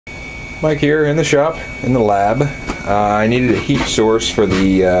Mike here in the shop, in the lab. I needed a heat source for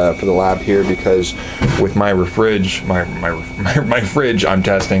the lab here because with my fridge I'm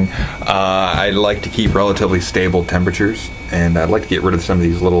testing, I like to keep relatively stable temperatures, and I'd like to get rid of some of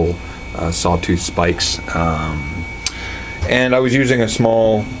these little sawtooth spikes. And I was using a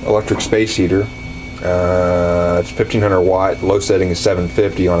small electric space heater. It's 1500 watt, low setting is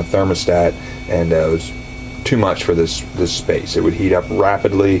 750 on a thermostat, and it was too much for this space. It would heat up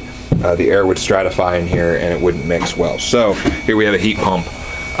rapidly, the air would stratify in here, and it wouldn't mix well. So here we have a heat pump.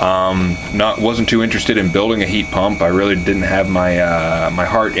 Wasn't too interested in building a heat pump. I really didn't have my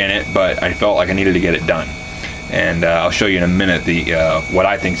heart in it, but I felt like I needed to get it done. And I'll show you in a minute what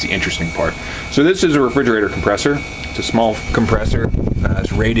I think is the interesting part. So this is a refrigerator compressor. It's a small compressor.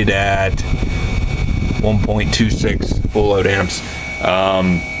 It's rated at 1.26 full load amps.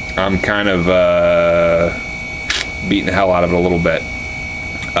 I'm kind of beating the hell out of it a little bit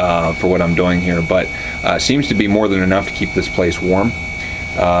for what I'm doing here, but seems to be more than enough to keep this place warm.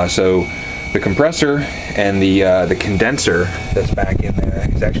 So the compressor and the condenser that's back in there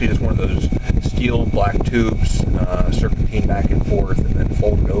is actually just one of those steel black tubes, serpentine back and forth, and then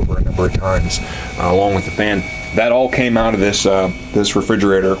folded over a number of times, along with the fan. That all came out of this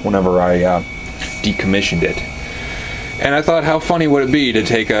refrigerator whenever I decommissioned it. And I thought, how funny would it be to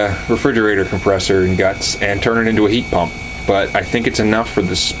take a refrigerator compressor and guts and turn it into a heat pump? But I think it's enough for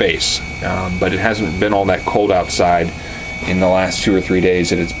this space. But it hasn't been all that cold outside in the last 2 or 3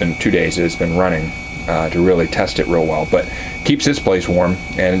 days that it's been, 2 days that it's been running, to really test it real well. But keeps this place warm,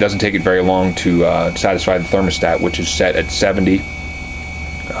 and it doesn't take it very long to satisfy the thermostat, which is set at 70.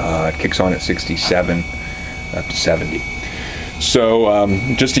 It kicks on at 67 up to 70. So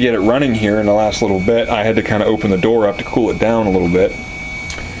just to get it running here in the last little bit, I had to kind of open the door up to cool it down a little bit.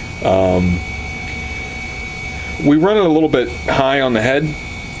 We run it a little bit high on the head.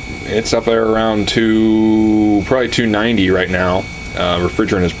 It's up there around probably 290 right now.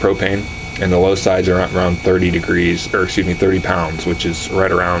 Refrigerant is propane, and the low sides are around 30 pounds, which is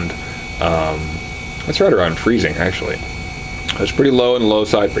right around, that's right around freezing actually. It's pretty low on the low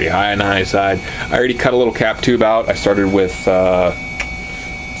side, pretty high on the high side. I already cut a little cap tube out. I started with, 8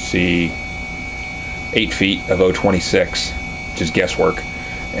 feet of 026, which is guesswork.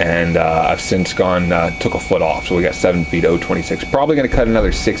 And I've since took a foot off, so we got 7 feet 026. Probably going to cut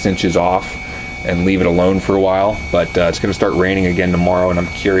another 6 inches off and leave it alone for a while, but it's going to start raining again tomorrow, and I'm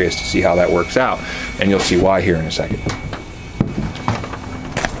curious to see how that works out. And you'll see why here in a second.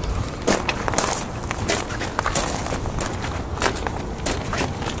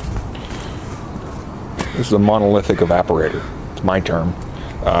 This is a monolithic evaporator. It's my term.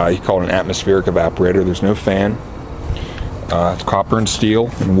 You call it an atmospheric evaporator. There's no fan. It's copper and steel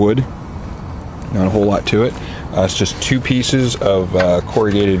and wood. Not a whole lot to it. It's just 2 pieces of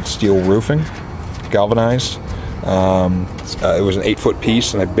corrugated steel roofing, galvanized. It was an 8-foot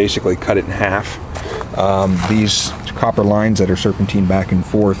piece, and I basically cut it in half. These copper lines that are serpentine back and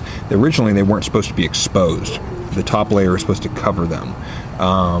forth, originally they weren't supposed to be exposed. The top layer was supposed to cover them.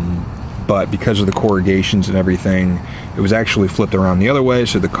 But because of the corrugations and everything, it was actually flipped around the other way,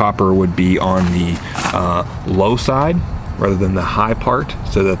 so the copper would be on the low side rather than the high part,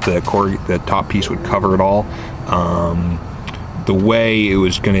 so that the top piece would cover it all. The way it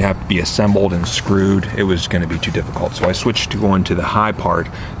was going to have to be assembled and screwed, it was going to be too difficult. So I switched to going to the high part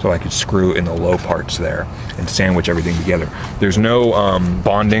so I could screw in the low parts there and sandwich everything together. There's no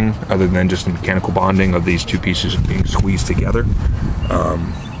bonding other than just the mechanical bonding of these 2 pieces being squeezed together.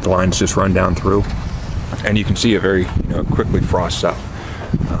 The lines just run down through, and you can see it very quickly frosts up.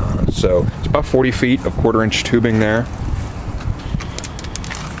 So it's about 40 feet of 1/4-inch tubing there.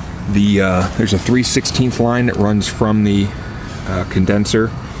 There's a 3/16 line that runs from the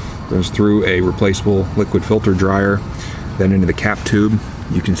condenser, goes through a replaceable liquid filter dryer, then into the cap tube.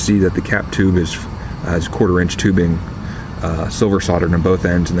 You can see that the cap tube has 1/4-inch tubing, silver soldered on both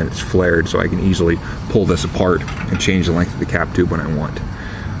ends, and then it's flared, so I can easily pull this apart and change the length of the cap tube when I want.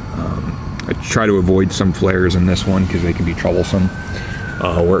 I try to avoid some flares in this one because they can be troublesome.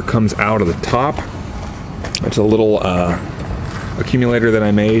 Where it comes out of the top, it's a little accumulator that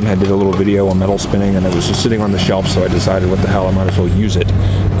I made. I did a little video on metal spinning, and it was just sitting on the shelf, so I decided, what the hell, I might as well use it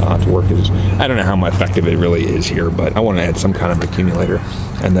to work as. I don't know how effective it really is here, but I want to add some kind of accumulator.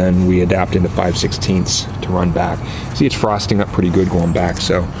 And then we adapt into 5/16 to run back. See, it's frosting up pretty good going back,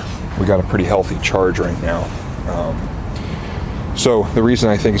 so we got a pretty healthy charge right now. So the reason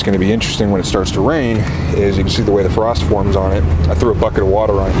I think it's going to be interesting when it starts to rain is you can see the way the frost forms on it. I threw a bucket of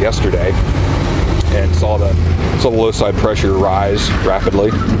water on it yesterday and saw the low side pressure rise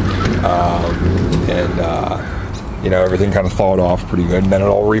rapidly, and you know, everything kind of thawed off pretty good, and then it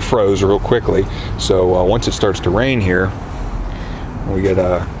all refroze real quickly. So once it starts to rain here, we get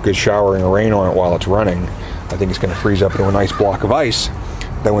a good showering of rain on it while it's running, I think it's going to freeze up into a nice block of ice.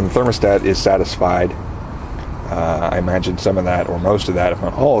 Then when the thermostat is satisfied, I imagine some of that, or most of that, if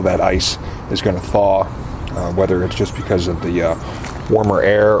not all of that ice, is going to thaw, whether it's just because of the warmer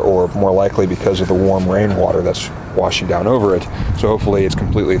air, or more likely because of the warm rainwater that's washing down over it. So hopefully it's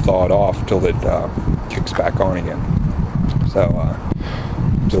completely thawed off until it kicks back on again. So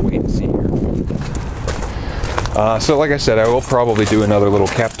wait and see here. So like I said, I will probably do another little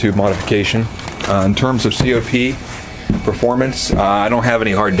cap tube modification. In terms of COP performance, I don't have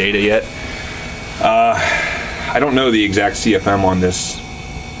any hard data yet. I don't know the exact CFM on this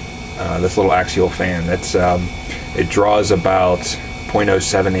this little axial fan. It's it draws about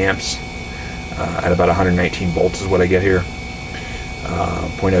 0.07 amps at about 119 volts is what I get here.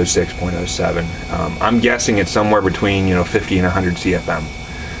 0.06, 0.07. I'm guessing it's somewhere between 50 and 100 CFM,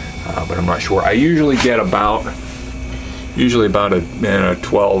 but I'm not sure. I usually get about a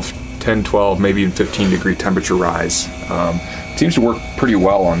 10, 12, maybe even 15 degree temperature rise. It seems to work pretty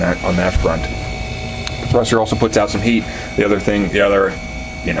well on that front. The compressor also puts out some heat. The other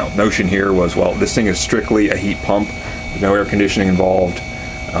notion here was, well, this thing is strictly a heat pump. There's no air conditioning involved.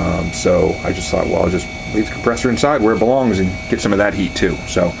 So I just thought, well, I'll just leave the compressor inside where it belongs and get some of that heat too.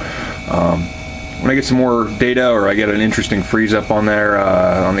 So when I get some more data, or I get an interesting freeze up on there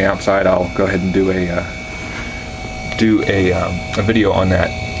on the outside, I'll go ahead and do a video on that.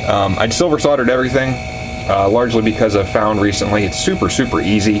 I silver soldered everything, largely because I've found recently it's super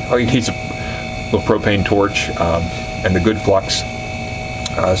easy. All you need is a little propane torch and the good flux.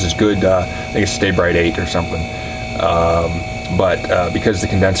 This is good, I think it's Stay Bright 8 or something. But because the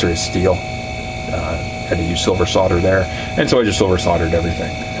condenser is steel, had to use silver solder there, and so I just silver soldered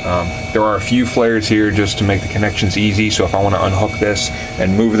everything. There are a few flares here just to make the connections easy, so if I want to unhook this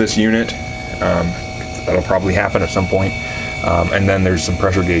and move this unit, that'll probably happen at some point. And then there's some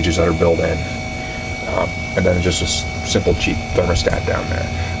pressure gauges that are built in, and then just a simple cheap thermostat down there.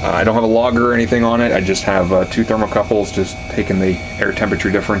 I don't have a logger or anything on it. I just have 2 thermocouples, just taking the air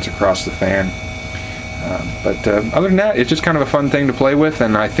temperature difference across the fan. But other than that, it's just kind of a fun thing to play with,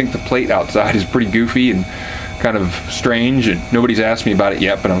 and I think the plate outside is pretty goofy and kind of strange, and nobody's asked me about it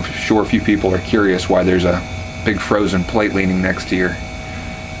yet, but I'm sure a few people are curious why there's a big frozen plate leaning next to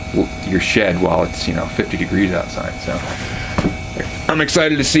your shed while it's 50 degrees outside. So I'm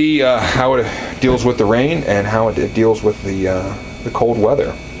excited to see how it deals with the rain and how it deals with the cold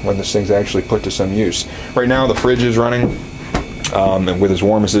weather when this thing's actually put to some use. Right now the fridge is running, and with as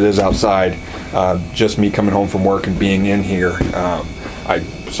warm as it is outside, just me coming home from work and being in here, I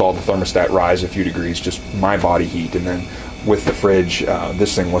saw the thermostat rise a few degrees, just my body heat, and then with the fridge,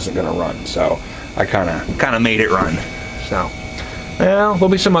 this thing wasn't going to run, so I kind of made it run. So, well, there'll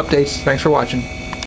be some updates. Thanks for watching.